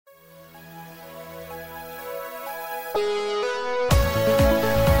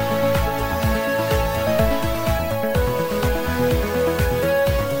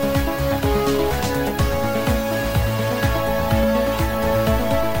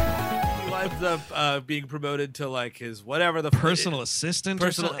Being promoted to like his whatever the personal assistant,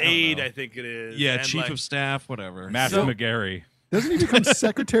 personal aid, I think it is. Yeah, and chief of staff, whatever. Matthew McGarry. Doesn't he become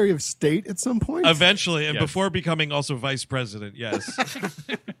Secretary of State at some point? Eventually, and before becoming also vice president. Yes.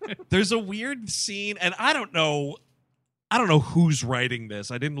 There's a weird scene, and I don't know who's writing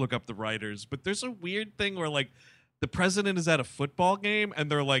this. I didn't look up the writers, but there's a weird thing where like the president is at a football game, and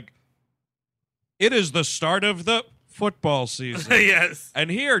they're like, "It is the start of the football season." Yes. And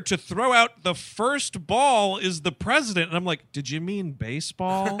here to throw out the first ball is the president. And I'm like, did you mean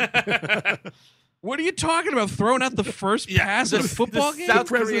baseball? What are you talking about? Throwing out the first pass at a football game? The South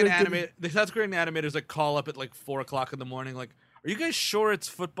Korean animators like call up at like 4:00 in the morning. Like, are you guys sure it's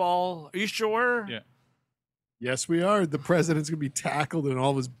football? Are you sure? Yeah. Yes, we are. The president's going to be tackled and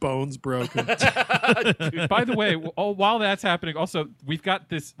all of his bones broken. By the way, while that's happening, also, we've got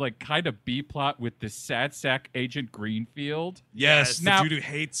this like kind of B plot with this sad sack Agent Greenfield. Yes, now, the dude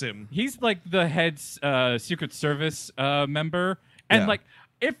who hates him. He's like the head Secret Service member. And like,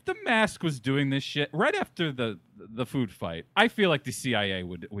 if the Mask was doing this shit right after the food fight, I feel like the CIA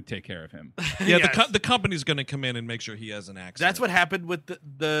would take care of him. Yeah, yes. The company's going to come in and make sure he has an accent. That's what happened with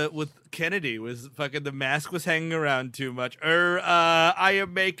with Kennedy. Was fucking the Mask was hanging around too much. I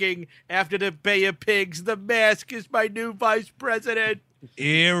am making after the Bay of Pigs. The Mask is my new vice president.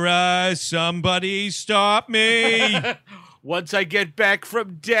 Somebody stop me. Once I get back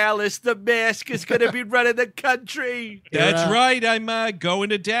from Dallas, the Mask is going to be running the country. That's right. I'm going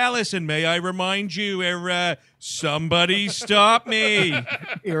to Dallas, and may I remind you, somebody stop me.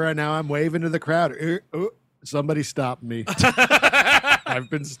 Now I'm waving to the crowd. Somebody stop me.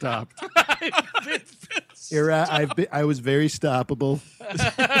 I've been stopped. I was very stoppable.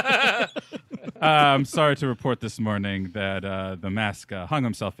 I'm sorry to report this morning that the Mask hung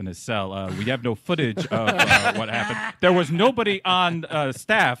himself in his cell. We have no footage of what happened. There was nobody on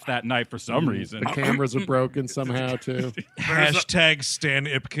staff that night for some reason. The cameras are broken somehow, too. Hashtag Stan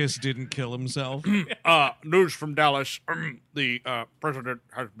Ipkiss didn't kill himself. News from Dallas. The president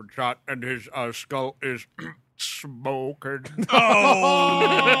has been shot and his skull is smoking.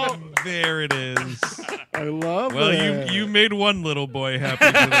 Oh, there it is. I love it. Well, you made one little boy happy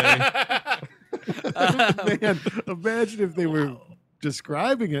today. Man, imagine if they were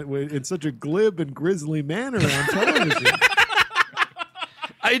describing it in such a glib and grisly manner on television.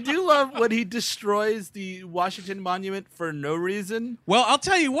 I do love when he destroys the Washington Monument for no reason. Well, I'll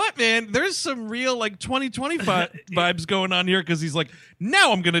tell you what, man. There's some real like 2020 vibes going on here because he's like,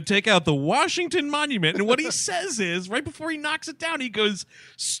 now I'm going to take out the Washington Monument. And what he says is, right before he knocks it down, he goes,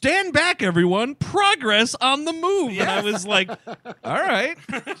 stand back, everyone. Progress on the move. Yes. And I was like, all right.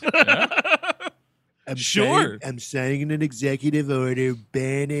 I'm signing an executive order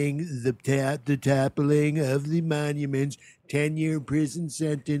banning the toppling of the monuments. 10-year prison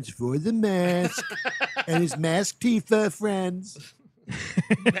sentence for the Mask and his Mask Tifa friends.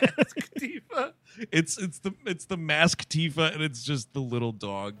 Mask Tifa. It's the Mask Tifa, and it's just the little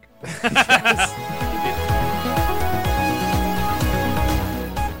dog.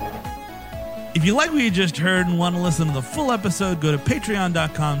 If you like what you just heard and want to listen to the full episode, go to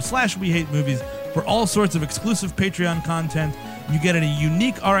patreon.com/WeHateMovies for all sorts of exclusive Patreon content. You get a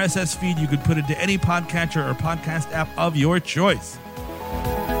unique RSS feed you could put into any podcatcher or podcast app of your choice.